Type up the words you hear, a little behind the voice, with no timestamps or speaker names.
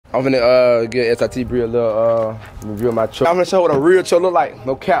I'm gonna get SRT BREE a little review of my truck. I'm gonna show what a real truck look like,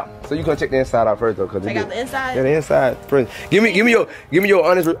 no cap. So you gonna check the inside out first though, cause check out the inside. Yeah, the inside first. Give me your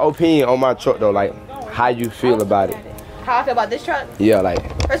honest opinion on my truck though, like how you feel about it. How I feel about this truck? Yeah, like.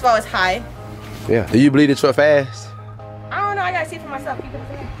 First of all, it's high. Yeah. Do you believe the truck fast? I don't know. I gotta see it for myself.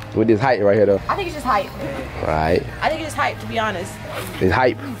 With this height right here though. I think it's just hype. Right. I think it's just hype, to be honest. It's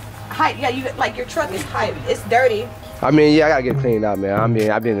hype. Hype. Yeah, you like your truck is hype. It's dirty. I mean, yeah, I gotta get it cleaned out, man. I mean,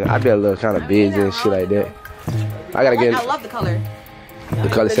 I've been a little kind of busy and shit like that. I gotta get. I love the color. The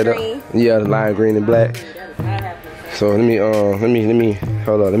color set up. Yeah, the lime green and black. So let me hold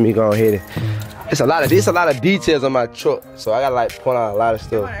on. Let me go ahead. It's a lot of details on my truck, so I gotta like point out a lot of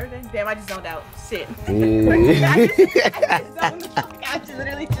stuff. Damn, I just zoned out. Shit. Yeah. I just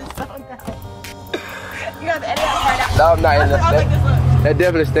literally just zoned out. You got the edit out right now. No, I'm not. That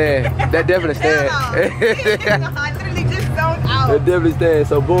definitely stand. That definitely stand. I literally just zoned out. That definitely stand.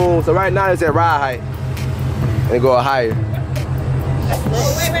 So boom. So right now it's at ride height. And go higher.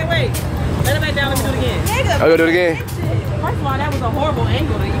 Oh, wait. Let it back down. Let me do it again. Nigga, I'm gonna do it again. First of all, that was a horrible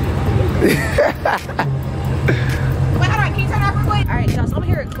angle to you. Wait, hold on. Can you turn off real quick? Alright, y'all. So I'm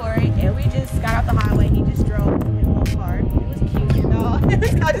here at Corey, and we just got off the highway. He just drove in one car. It was cute, you know. I'm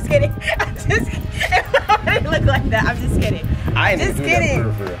just kidding. It look like that. I'm just kidding. I'm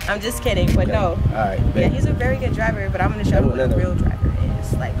just kidding, but okay. No. Alright. Yeah, he's a very good driver, but I'm gonna show you what a real driver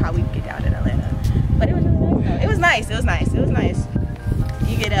is, like how we get down in Atlanta. But it was really nice though. It was nice.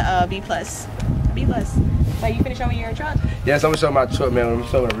 You get a B+. So you finish showing your truck? Yes, I'm gonna show my truck, man. I'm gonna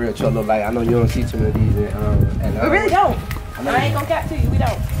show what a real truck look like. I know you don't see too many of these. We really don't. I ain't gonna cap to you. We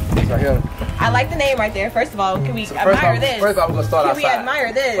don't. It's right here. I like the name right there. First of all, can we admire this? First of all, we're gonna start outside. Can we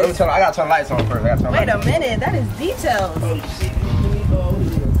admire this? Let me tell you, I gotta turn the lights on first. Wait a minute, that is details. Oh shit. Let me go.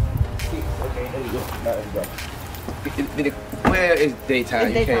 Okay, there you go. Well, it's daytime.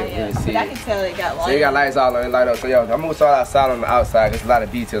 It's you daytime, can't really see but I can tell it got lights. So you got lights all on it, light up. So yo, I'm gonna start outside on the outside. There's a lot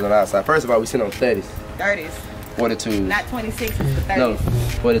of details on the outside. First of all, we sitting on 30s. 30s. 42s. Not 26s, it's the 30s. No,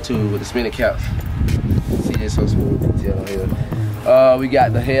 42 with the spinning caps. See, this so smooth detail on here. We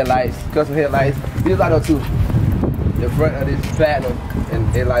got the headlights, custom headlights. These light up too. The front of this platinum,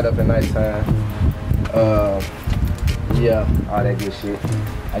 and they light up at nighttime. Yeah, all that good shit.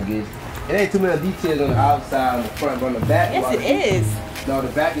 I guess it ain't too many details on the outside, on the front, but on the back. Yes, it is. No, the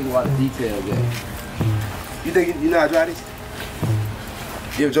back is a lot of details. Yeah. You think you know how to drive this?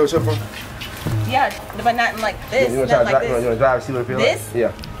 You ever drove a truck from? Yeah, but not like this. You want to drive and see what it feels like? This?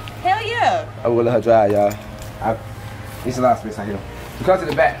 Yeah. Hell yeah. I will let her drive, y'all. There's a lot of space out here. To come to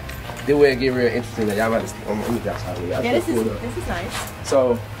the back, this way it get real interesting. Y'all might let me get outside here. Yeah, this is nice.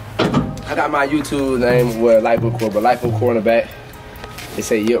 So, I got my YouTube name with Lifeboat Core, but Lifeboat Core on the back. They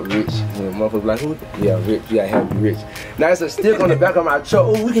say, yep, rich. And motherfuckers like, who? Yeah, rich. You gotta have to be rich. Now, there's a stick on the back of my truck.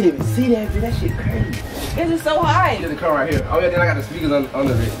 Oh, we can't even see that, dude. That shit crazy. This is so high. There's a car right here. Oh, yeah, then I got the speakers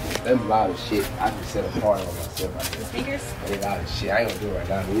under it. Them loud as shit. I can set a part on myself right there. The speakers? They loud as shit. I ain't gonna do it right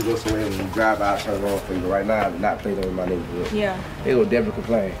now. When we go somewhere, when we drive out, turn it on for you. Right now, I'm not playing them in my neighborhood. Yeah. They gonna definitely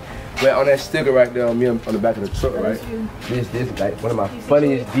complain. But on that sticker right there on me on the back of the truck, right? This is like one of my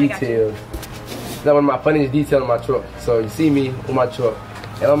funniest details. That's one of my funniest details on my truck. So you see me with my truck,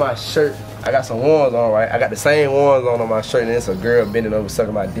 and on my shirt, I got some ones on, right? I got the same ones on my shirt, and it's a girl bending over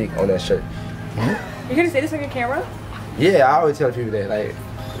sucking my dick on that shirt. You're gonna say this on your camera? Yeah, I always tell people that, like,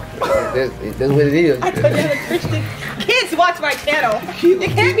 that's what it is. I thought you had a Christian. Kids watch my channel. You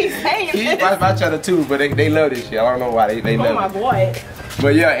can't be saying this. Kids watch my channel too, but they love this shit. I don't know why they love it. Oh my boy.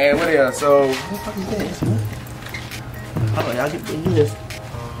 But yeah, and what else? So, what the fuck is that? Oh, y'all get this.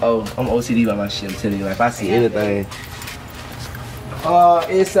 Oh, I'm OCD by my shit. I'm telling you, like, if I see anything.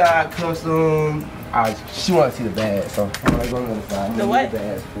 Inside custom. She want to see the bag, so I'm gonna go on the other side. The what?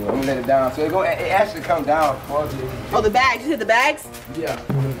 I'm gonna let it down. So it actually come down. Oh, the bags. You hit the bags? Yeah.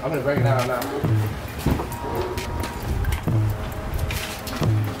 I'm gonna break it down now.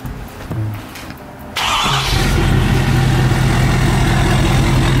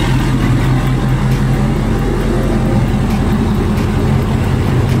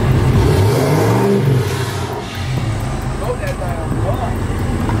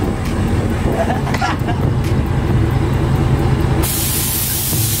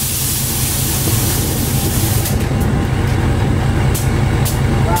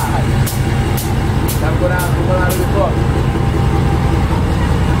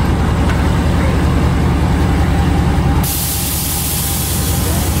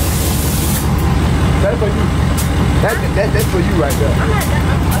 That's for you right there. I'm not done.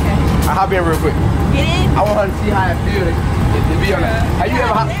 Okay. I'll hop in real quick. Get in? I want her to see how it feels to be on that. Have you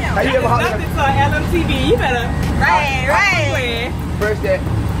ever hopped? Nothing for LMTV. You better. Right. First that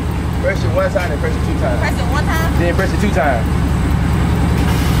Press it one time and press it 2 times. Press it 1 time? Then press it 2 times.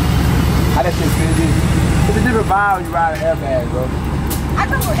 How that shit feel? It's a different vibe when you ride an airbag, bro. I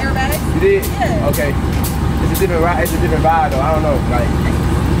come with airbags. You did? Yeah. Okay. It's a different ride. It's a different vibe though. I don't know. Like,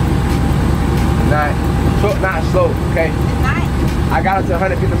 not slow. Okay. It's not. I got it to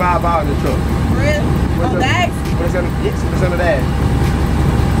 150 miles per hour in the truck. For real? On bags? What's on the dash?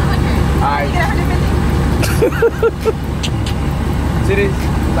 100. Alright. You get 150. See this?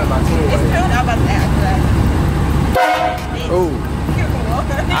 It's like my twin. It's true. I'm about to ask that. Ooh.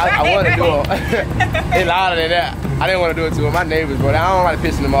 I want to do it. It's louder than that. I didn't want to do it to them. My neighbors, bro. I don't like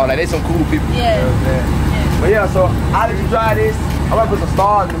pissing them off. Like, they some cool people. Yeah. You know what I'm saying? Yeah. But yeah, so how did you try this? I'm gonna put some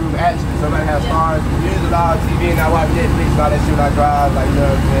stars in the room actually. So I'm gonna have stars. Use a lot of TV and I watch Netflix and all that shit when I drive. Like, you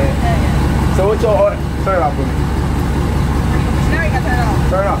know what I'm saying? Yeah. So what's your order? Turn it off for me. Now you gotta turn it off.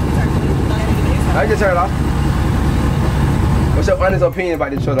 Turn it off. I just turn it off. What's your honest opinion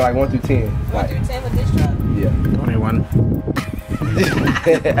about this truck? Like 1 through 10? 1 through 10 with this truck? Yeah. 21. 1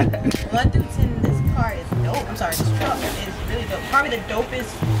 through 10, this car is dope. I'm sorry, this truck is really dope. Probably the dopest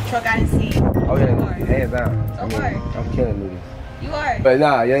truck I done seen. Oh yeah, hands down. So far. I'm killing this. You are. But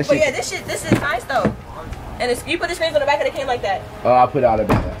nah, yeah, But yeah, this is nice though. And it's, you put the screens on the back and it came like that. Oh, I put it out of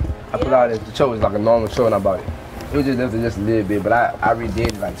that. I put it out of the truck was like a normal truck when I bought it. It was just a little bit, but I redid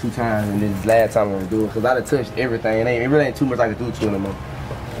it like 2 times, and this last time I'm gonna do it because I done touched everything. It really ain't too much I can do to it no more.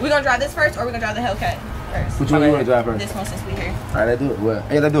 We gonna drive this first, or we gonna drive the Hellcat first? Which one you wanna drive first? This one since we here. All right, let's do it. Well,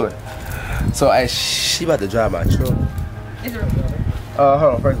 hey, let's do it. So, she about to drive my truck. Is it really? Hold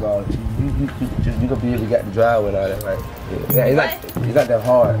on. First of all, you gonna be able to get the drive and all that, right? Yeah, it's not that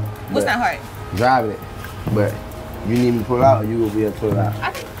hard. What's not hard? Driving it, but you need me to pull out, or you will be able to pull it out.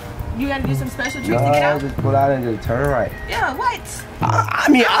 I think you gotta do some special tricks to get out. Just pull out and just turn right. Yeah, what? I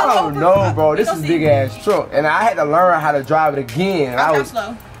mean, I don't know, bro. This is a big ass truck, and I had to learn how to drive it again. I was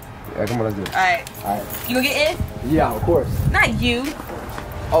slow. Yeah, come on, let's do it. All right. You gonna get in? Yeah, of course. Not you.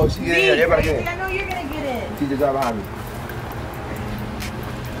 Oh, she get in. Everybody get in. I know you're gonna get in. She just drive behind me.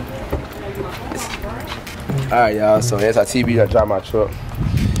 All right, y'all. So SRT BREE, I drive my truck.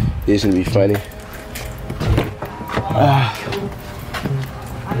 This gonna be funny.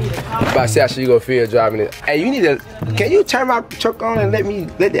 But I see how she gonna feel driving it. Hey, you need to. Can you turn my truck on and let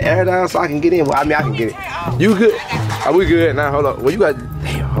the air down so I can get in? Well, I mean, I can get it. You good? Are we good now? Hold on. Well, you got.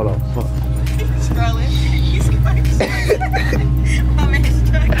 Damn. Hold on. Fuck. He's scrolling. He's scrolling. My man's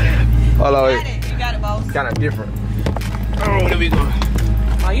struggling. Hold on. You got it, boss. Kind of different. Oh, there we go.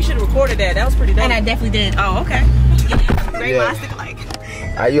 Oh, you should have recorded that. That was pretty dope. And I definitely did. Oh, okay. Very elastic like.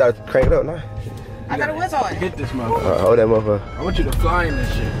 You gotta crank it up now. I got a whiz on. Hit this motherfucker. Hold that motherfucker. I want you to fly in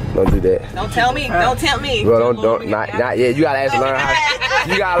this shit. Don't do that. Don't tell me. Don't tell me. Bro, don't, not yet. You gotta actually learn how.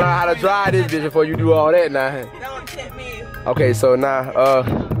 You gotta learn how to drive this bitch before you do all that now. Don't tip me. Okay, so now, Is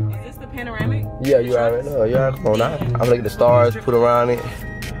this the panoramic? yeah, you already know. You already, come on now. I'm looking at the stars, put around it.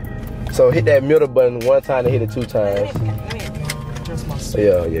 So hit that middle button 1 time and hit it 2 times.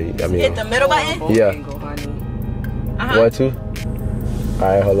 Yeah, I mean. Hit the middle button? Yeah. 1, 2.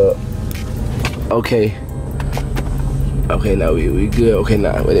 Alright, hold up. Okay. Okay, now we good. Okay,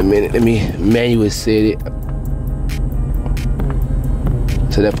 now wait a minute. Let me manually set it.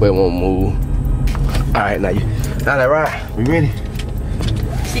 So that way it won't move. Alright, now that right. We ready?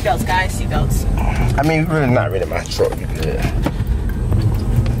 Seatbelts, guys, seatbelts. I mean, really not really my truck. You good.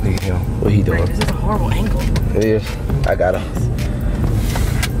 Look at him. What he doing? This is a horrible angle. It is. I got him.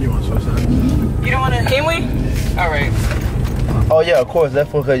 You want to switch that? You don't want to? Can we? All right. Oh yeah, of course.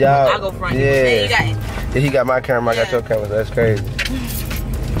 That's because y'all. I'll go front. Yeah. Hey, you got it. Yeah, he got my camera. I got your camera. That's crazy.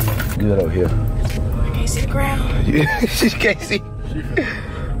 Good over here. I can't see the ground. She can't see.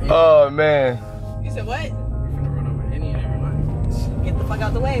 Oh man. You said what? We're gonna run over any and everybody. Get the fuck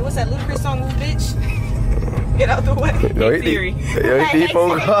out the way. What's that Ludacris song, bitch? Get out the way. No, he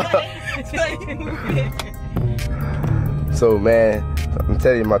phone call. So man, I'm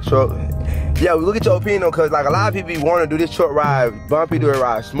telling you, my truck. Yeah, look at your opinion though, cause like a lot of people want to do this truck ride bumpy, do it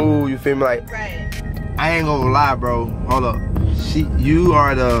ride smooth. You feel me? Like, right. I ain't gonna lie, bro. Hold up. You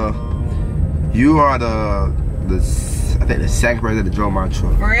are the I think the second person that drove my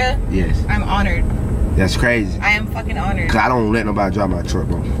truck. For real? Yes. I'm honored. That's crazy. I am fucking honored. Cause I don't let nobody drive my truck,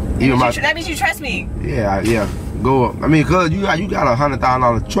 bro. Even that means you trust me. Yeah. Go up. I mean, cause you got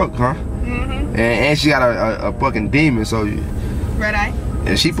 $100,000 truck, huh? Mm-hmm. And she got a fucking demon, so you. Red eye.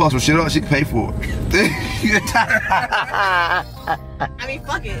 If she fucks some shit up, she can pay for it. I mean,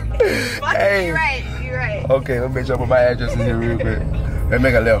 fuck it. Fuck Hey. it. You're right. Okay, let me make sure I put my address in here real quick. Let's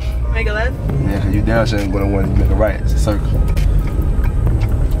make a left. Make a left? Yeah, cause you down, she ain't gonna want to make a right. It's a circle.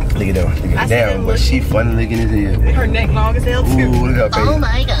 Look at that. Look at down, but she funny looking as hell. Her neck long as hell too. Ooh, look at her face. Oh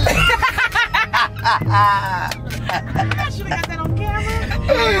my god. should have got that on camera.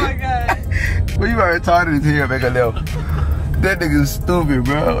 Oh my god. Well, you are retarded as hell, make a left. That nigga's stupid,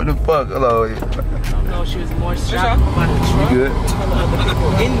 bro. What the fuck? Hello. I don't know. She was more shocked about the truck. You good?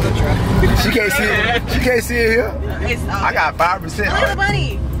 In the truck. She can't see it. She can't see it here. I got 5%. Look at the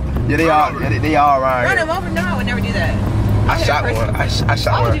bunny. Yeah, they all around Run here. him over. No, I would never do that. I shot one. I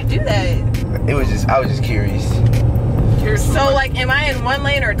shot Why one. would you do that? It was just, I was just curious. So like, am I in one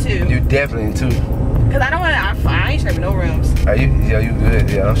lane or two? You definitely in 2. Cause I don't want to. I ain't scraping no rims. You good?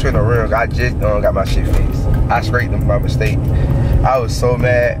 Yeah, I'm straight on rims. I just got my shit fixed. I scraped them by mistake. I was so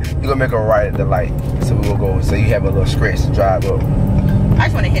mad. You gonna make a right at the light, so we will go. So you have a little scratch to drive up. I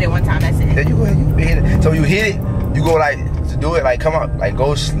just want to hit it one time. That's it. Yeah, you go ahead. You hit it. So when you hit it, you go like to do it. Like come out, like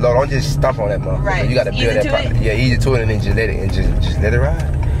go slow. Don't just stomp on that motherfucker. Right. You gotta build that part. Yeah, easy to it, and then just let it and just let it ride.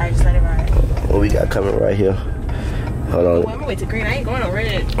 Alright, just let it ride. What we got coming right here? Hold on. Oh, I'm gonna wait to green. I ain't going on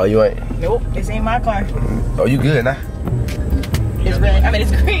red. Oh, you ain't? Nope. This ain't my car. Oh, you good now? It's red. I mean,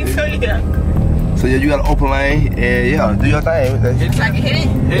 it's green. So yeah. So yeah, you got an open lane, and yeah, do your thing. So I can hit it.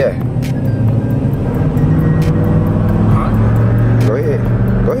 Yeah. Go ahead.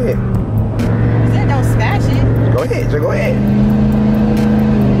 Go ahead. You said don't smash it. Go ahead. Just go ahead.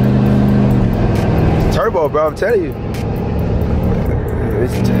 Turbo, bro. I'm telling you. I'm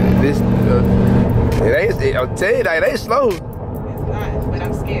telling you, it ain't slow. It's not, but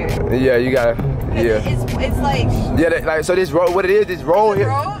I'm scared. Yeah, you gotta. Yeah. It's like. Yeah, like so. This road, what it is? This road here.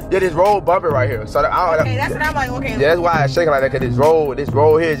 Road? Yeah, this road bumpy right here. So Okay, that's what I'm like. Okay. Yeah, that's why I shaking like that. Cause this road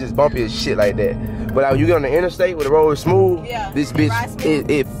here is just bumpy as shit like that. But like, you get on the interstate where the road is smooth. Yeah. This bitch,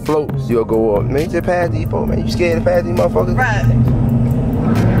 it floats. You'll go up. Man, you just pass these folks, man. You scared to pass these motherfuckers? Right.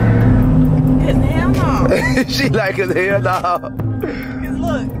 Cause hell no. She like, cause hell no. Cause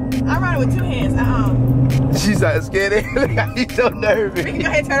look, I ride it with 2 hands. She's like scared. He's so nervous. We can go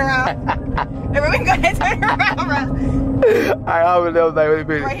ahead and turn around. We can go ahead and turn around, bro. Alright, I was like, wait a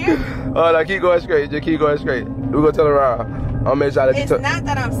minute. Right here? Oh, no, keep going straight. Just keep going straight. We're gonna turn around. I'll make sure that It's not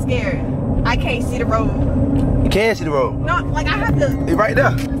that I'm scared. I can't see the road. You can see the road. No, like I have to. It's right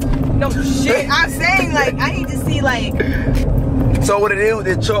there. No shit. I'm saying like I need to see like. So what it is with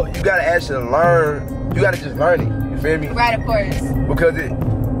this truck, you gotta actually learn. You gotta just learn it. You feel me? Right, of course. Because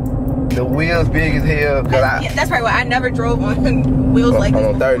the wheels big as hell. Yeah, that's probably why I never drove on wheels like this.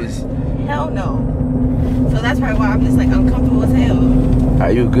 On 30s. Hell no. So that's probably why I'm just like uncomfortable as hell.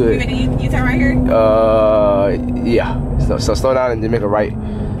 Are you good? You turn right here? Yeah. So slow down and then make a right.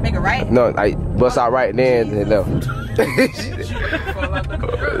 Make a right? No, like bust out right then left.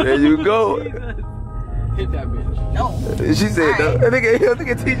 There you go. Hit that bitch. No. She said, All no. Look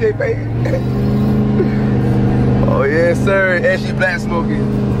at TJ face. Oh, yes, sir. And she black smoking.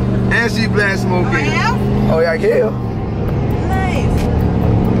 And she black smoking. Oh, I am? Oh, yeah, I can. Nice.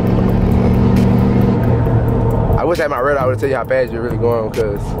 I wish I had my radar. I would tell you how fast you're really going,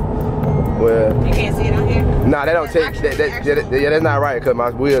 because, well. You can't see it on here? Nah, they don't take, yeah, that's not right, because my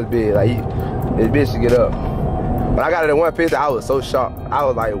wheels big. Like, this bitch should get up. When I got it in one piece, I was so shocked. I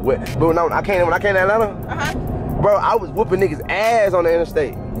was like, what? But when I came to Atlanta, bro, I was whooping niggas' ass on the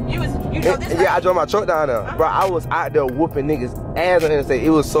interstate. You drove this Yeah, I drove my truck down there. Bro, I was out there whooping niggas' ass on the interstate. It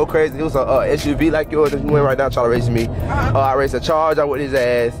was so crazy. It was a SUV like yours that went right down trying to race me. I raced a Charger with his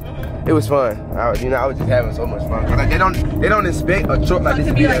ass. It was fun. I was just having so much fun. Like, they don't expect a truck like this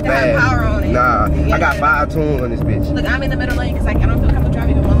to be that bad. Power on it. Nah, I got 5 tunes on this bitch. Look, I'm in the middle lane because I don't feel comfortable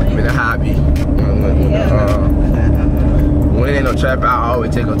driving in one lane. I'm in a hobby. When it ain't no traffic, I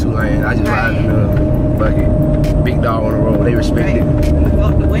always take a 2 lane. I just ride in the middle. Fuck it. Big dog on the road. They respect it.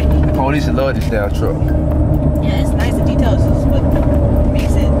 The way. Police love this damn truck. Yeah, it's nice. The details is what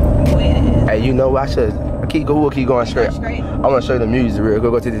makes it the way it is. Hey, you know what? We'll keep going straight. I want to show you the music real.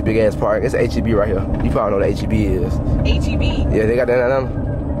 Go to this big ass park. It's HEB right here. You probably know what HEB is. HEB? Yeah, they got that in Atlanta.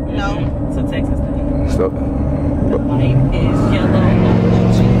 No. It's a Texas thing. So. The light is yellow.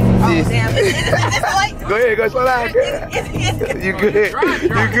 Oh, damn. It's like. Go ahead, go slow down. You good?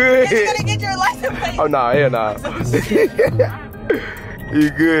 You good? It's gonna get your license plate. Oh, nah, hell nah. You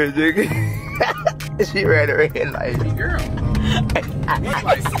good, nigga? She ran the red light. Hey, girl.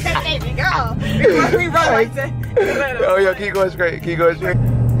 Baby girl. We run like that. Oh, yo, keep going straight. Keep going straight.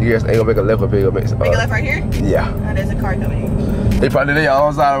 You guys ain't gonna make a left up here. Make a left right here? Yeah. Oh, there's a car coming. They probably there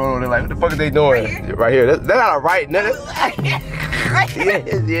on the side of the road. They're like, what the fuck are they doing? Right here. That's not a right. No, Right here.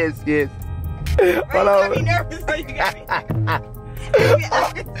 Yes. Hold on. You nervous, so you got me. That's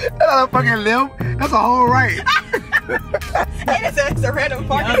not a fucking left. That's a whole right. It's a random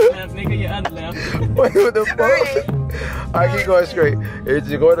park. Your other left, nigga. Your other left. Wait, what the fuck? Alright, keep going straight. Hey,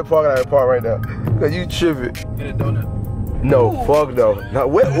 just go in the park right now. Cause you tripping. Get a donut. No, fuck no. No,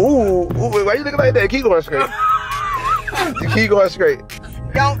 what? Ooh, why you looking like that? Keep going straight. Keep going straight.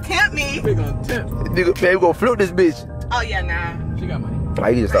 Don't tempt me. We gonna tempt. Nigga, man, we gonna flip this bitch. Oh yeah, nah. She got money.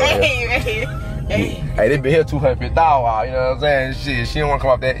 I can just start here. Hey. Hey, they been here 250,000 while, you know what I'm saying? Shit, she don't want to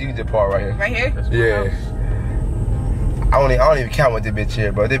come off that. You can just park right here. Right here? Yeah. I don't even count with this bitch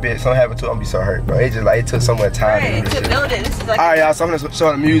here, bro. This bitch, something happened to it, I'm gonna be so hurt, bro. It just like, it took so much time. Right, to build it. This is like. Alright, y'all, so I'm gonna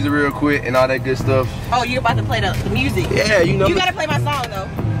show the music real quick and all that good stuff. Oh, you about to play the music? Yeah, you know. You gotta play my song though.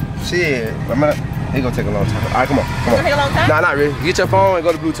 Shit, it's gonna take a long time. Alright, come on. It's gonna take a long time? Nah, not really. Get your phone and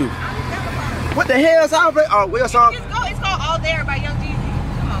go to Bluetooth. What the hell song play? Oh, where's your song? Just go. It's called All There by Young Jeezy.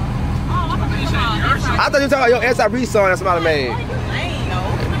 Come on. Oh, I thought you were talking about your SRT BREE song that somebody made.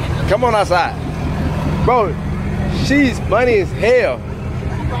 Come on outside. Bro, she's funny as hell.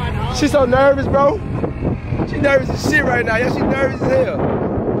 She's so nervous, bro. She nervous as shit right now. Yeah, she nervous as hell.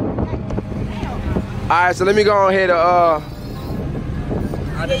 Alright, so let me go ahead and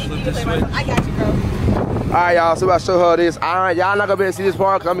I got you, bro. Alright, y'all, so I show her this. Alright, y'all not gonna be able to see this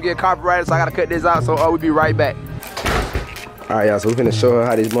part because I'm gonna get copyrighted, so I gotta cut this out, so we'll be right back. Alright, y'all, so we're finna show her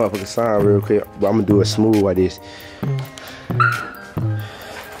how this motherfucker sound real quick, but I'm gonna do it smooth like this.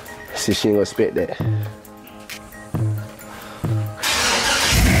 See, she ain't gonna expect that.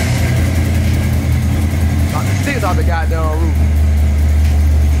 Knock the sticks off the goddamn roof.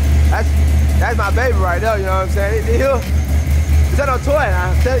 That's my baby right there, you know what I'm saying? This ain't no toy,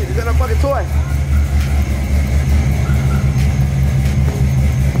 I tell you, this ain't no fucking toy.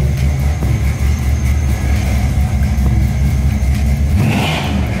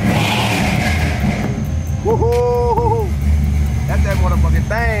 Woohoo! That's that motherfucking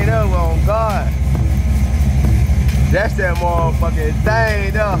thing though, oh God. That's that motherfucking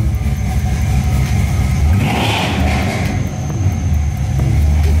thing though.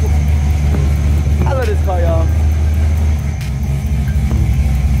 I love this car, y'all.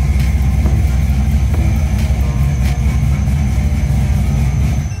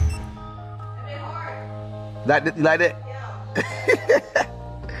 Like that? Yeah.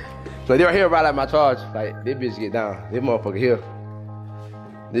 So they right here right at my charge. Like, this bitch get down. This motherfucker here.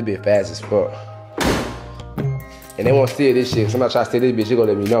 This bitch fast as fuck. And they won't steal this shit. Somebody try to steal this bitch, they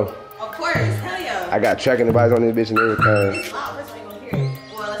gonna let me know. Of course, hell yeah. I got tracking devices on this bitch and everything. It's loud, that's why you gonna hear it.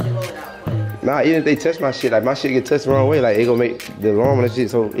 Well, unless they roll it out. Nah, even if they touch my shit, like my shit get touched the wrong way, like it gonna make the alarm and shit.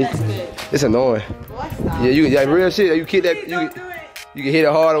 So it's annoying. What? Yeah, real shit. You kick that, you can hit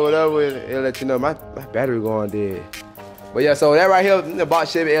it hard or whatever, it'll let you know my battery going dead. But yeah, so that right here, the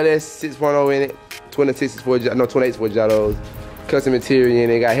box Chevy LS 6.0 in it, 28 gyros, custom interior in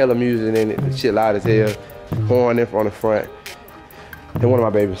it, got hella music in it, shit loud as hell, horn in front of the front. And one of my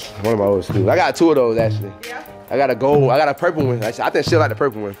babies, one of my old school. I got two of those actually. Yeah. I got a gold, I got a purple one. I think she'll like the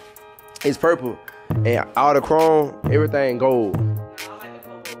purple one. It's purple, and all the chrome, everything gold.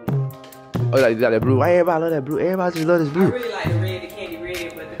 Oh, like that blue. Why everybody love that blue? Everybody just love this blue. I really like the red, the candy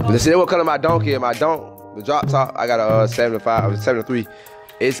red, but let's see what color my donkey. My the drop top, I got a 73.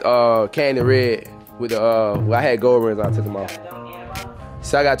 It's candy red with the well, I had gold rims. I took them off.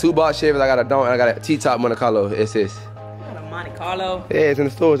 So I got two box Chevys. I got a donk and I got a T-top Monte Carlo SS. You got a Monte Carlo? Yeah, it's in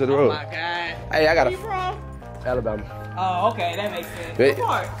the stores at the road. Oh my God. Hey, I got Where you from? Alabama. Oh, okay, that makes sense.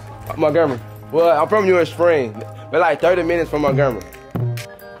 What part? Montgomery. Well, I'm from U.S. Spring. We're like 30 minutes from Montgomery.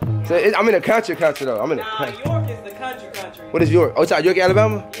 So I'm in the country though. I'm in the country. York is the country. What is York? Oh, it's out York,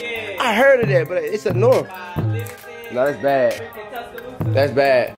 Alabama? Yeah. I heard of that, but it's a north. No, that's bad. That's bad.